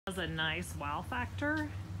Has a nice wow factor.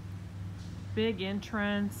 Big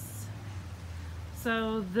entrance.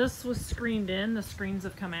 So this was screened in, the screens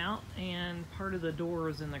have come out, and part of the door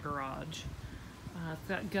is in the garage. It's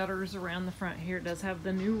got gutters around the front here. It does have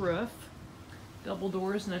the new roof. Double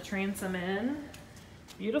doors and a transom in.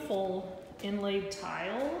 Beautiful inlaid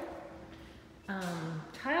tile.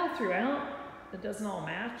 Tile throughout. It doesn't all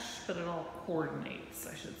match, but it all coordinates,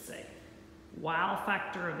 I should say. Wow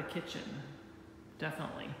factor of the kitchen.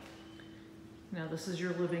 Definitely. Now this is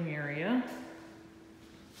your living area.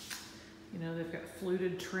 You know, they've got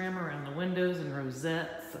fluted trim around the windows and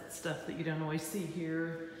rosettes. That's stuff that you don't always see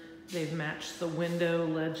here. They've matched the window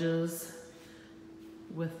ledges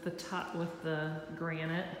with the top, with the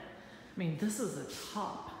granite. I mean, this is a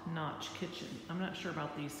top-notch kitchen. I'm not sure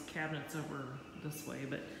about these cabinets over this way,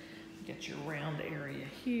 but you get your round area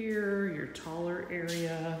here, your taller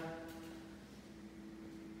area.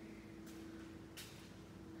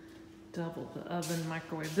 Double the oven,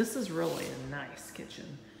 microwave. This is really a nice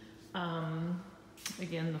kitchen.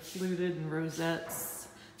 Again, the fluted and rosettes,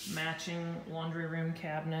 matching laundry room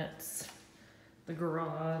cabinets, the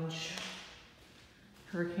garage,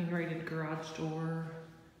 hurricane rated garage door,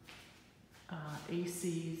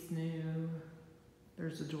 AC's new.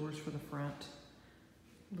 There's the doors for the front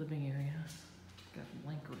living area. Got a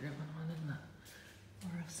blinker going on in the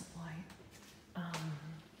fluorescent light.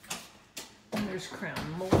 And there's crown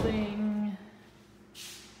molding.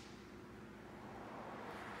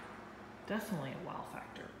 Definitely a wow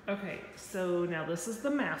factor. Okay, so now this is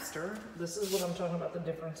the master. This is what I'm talking about, the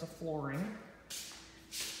difference of flooring.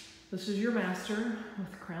 This is your master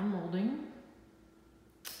with crown molding.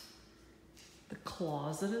 The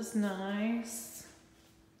closet is nice.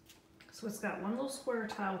 So it's got one little square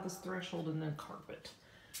tile with this threshold and then carpet.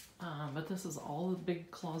 But this is all the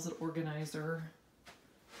big closet organizer.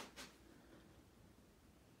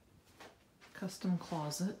 Custom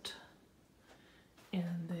closet.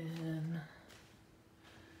 And then,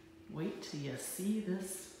 wait till you see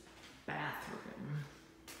this bathroom.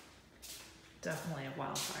 Definitely a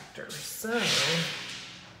wow factor. So,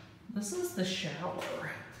 this is the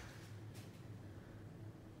shower.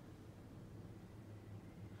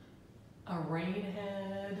 A rain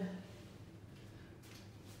head.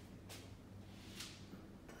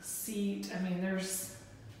 The seat, I mean, there's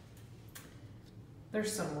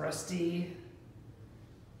some rusty,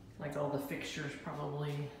 like all the fixtures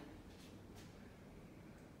probably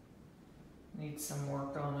need some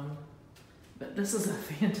work on them. But this is a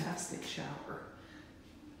fantastic shower.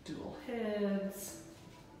 Dual heads.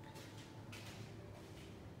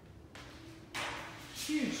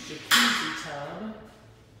 Huge jacuzzi tub.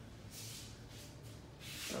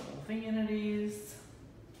 Double vanities.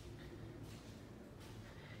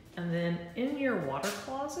 And then in your water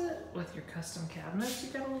closet with your custom cabinets,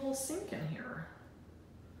 you've got a little sink in here.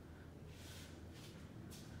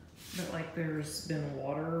 But like there's been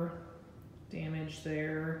water damage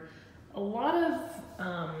there. A lot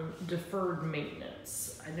of deferred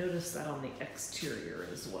maintenance. I noticed that on the exterior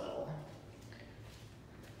as well.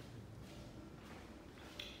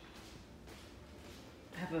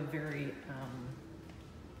 I have a very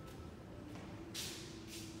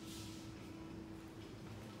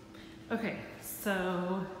okay,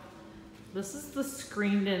 so this is the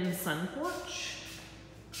screened in sun porch.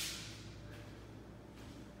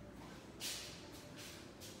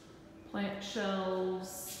 Plant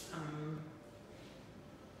shelves.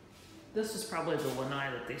 This was probably the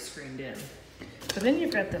lanai that they screened in. But then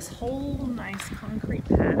you've got this whole nice concrete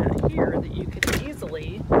pad out here that you could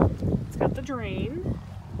easily, it's got the drain,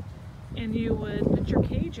 and you would put your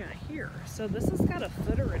cage out here. So this has got a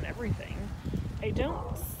footer and everything. I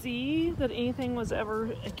don't see that anything was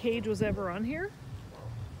ever, a cage was ever on here,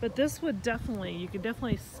 but this would definitely, you could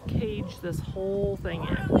definitely cage this whole thing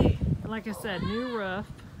in. And like I said, new roof.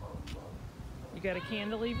 You got a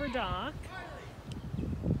cantilever dock.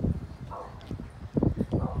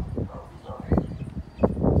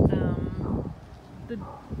 The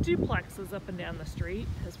duplexes up and down the street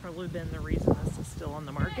has probably been the reason this is still on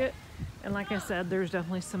the market. And like I said, there's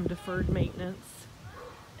definitely some deferred maintenance.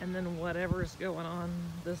 And then whatever's going on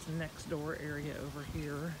this next door area over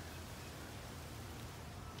here.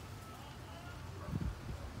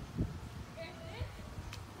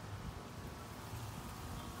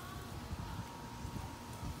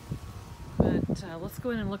 But let's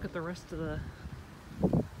go in and look at the rest of the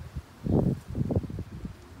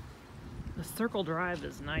Circle Drive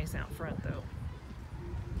is nice out front though.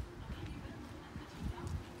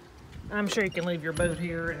 I'm sure you can leave your boat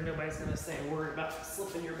here and nobody's going to say a word about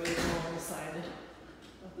slipping your boat along the side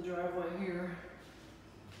of the driveway here.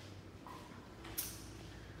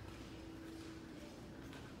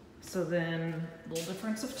 So then, little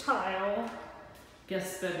difference of tile.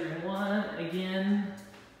 Guest bedroom 1, again,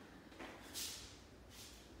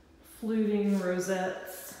 fluting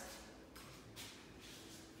rosettes,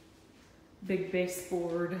 big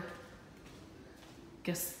baseboard,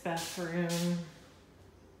 guest bathroom,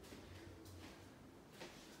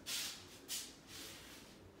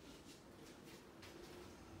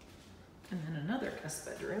 and then another guest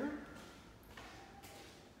bedroom.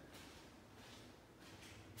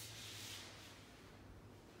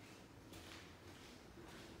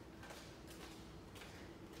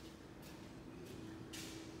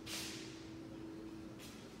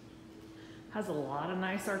 Has a lot of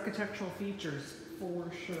nice architectural features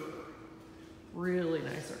for sure. Really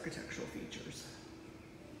nice architectural features.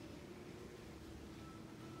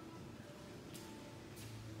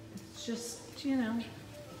 It's just, you know,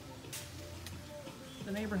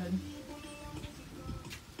 the neighborhood.